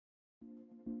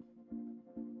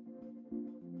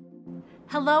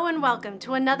Hello and welcome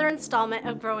to another installment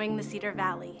of Growing the Cedar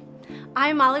Valley.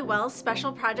 I'm Molly Wells,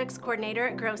 Special Projects Coordinator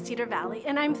at Grow Cedar Valley,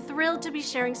 and I'm thrilled to be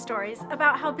sharing stories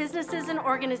about how businesses and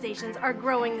organizations are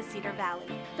growing the Cedar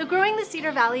Valley. The Growing the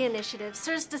Cedar Valley initiative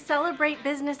serves to celebrate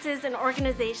businesses and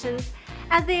organizations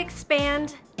as they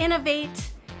expand,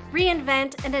 innovate,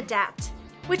 reinvent, and adapt,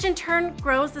 which in turn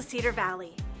grows the Cedar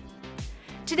Valley.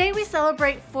 Today we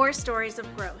celebrate 4 stories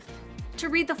of growth. To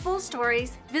read the full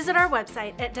stories, visit our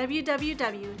website at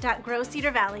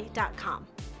www.growcedarvalley.com.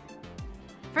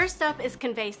 First up is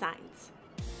Convey Signs.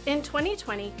 In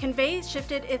 2020, Convey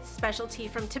shifted its specialty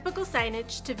from typical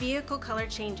signage to vehicle color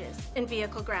changes and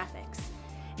vehicle graphics.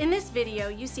 In this video,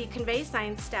 you see Convey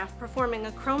Signs staff performing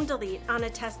a chrome delete on a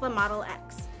Tesla Model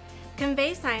X.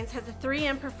 Convey Signs has a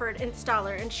 3M preferred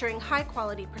installer ensuring high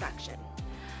quality production.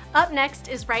 Up next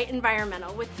is Wright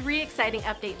Environmental with 3 exciting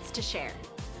updates to share.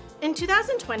 In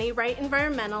 2020, Wright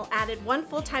Environmental added 1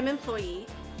 full-time employee,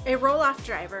 a roll-off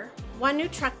driver, 1 new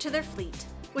truck to their fleet,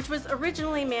 which was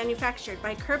originally manufactured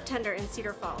by Curb Tender in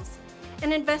Cedar Falls,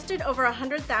 and invested over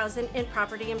 $100,000 in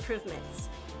property improvements.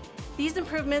 These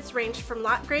improvements ranged from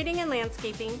lot grading and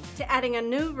landscaping to adding a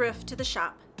new roof to the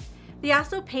shop. They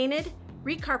also painted,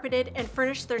 recarpeted, and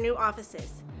furnished their new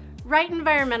offices. Wright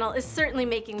Environmental is certainly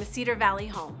making the Cedar Valley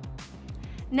home.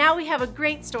 Now we have a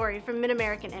great story from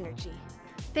Mid-American Energy.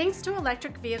 Thanks to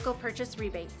electric vehicle purchase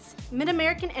rebates,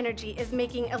 Mid-American Energy is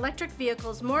making electric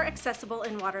vehicles more accessible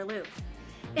in Waterloo.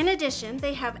 In addition,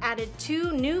 they have added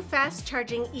 2 new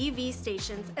fast-charging EV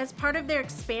stations as part of their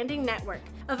expanding network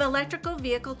of electrical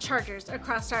vehicle chargers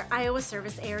across our Iowa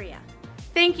service area.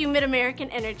 Thank you, Mid-American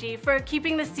Energy, for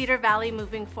keeping the Cedar Valley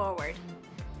moving forward.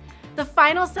 The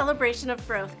final celebration of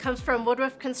growth comes from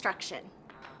Woodruff Construction.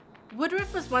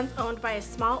 Woodruff was once owned by a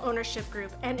small ownership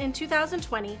group and in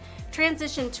 2020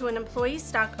 transitioned to an employee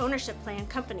stock ownership plan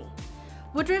company.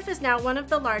 Woodruff is now one of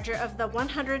the larger of the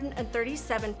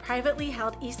 137 privately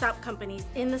held ESOP companies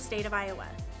in the state of Iowa.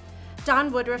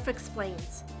 Don Woodruff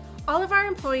explains, "All of our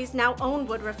employees now own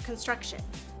Woodruff Construction.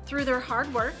 Through their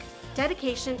hard work,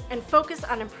 dedication, and focus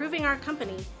on improving our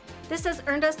company, this has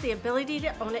earned us the ability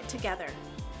to own it together."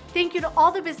 Thank you to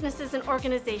all the businesses and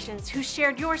organizations who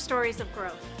shared your stories of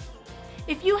growth.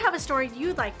 If you have a story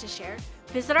you'd like to share,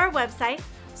 visit our website,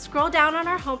 scroll down on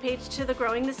our homepage to the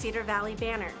Growing the Cedar Valley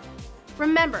banner.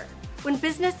 Remember, when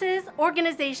businesses,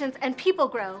 organizations, and people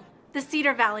grow, the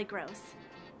Cedar Valley grows.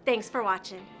 Thanks for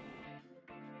watching.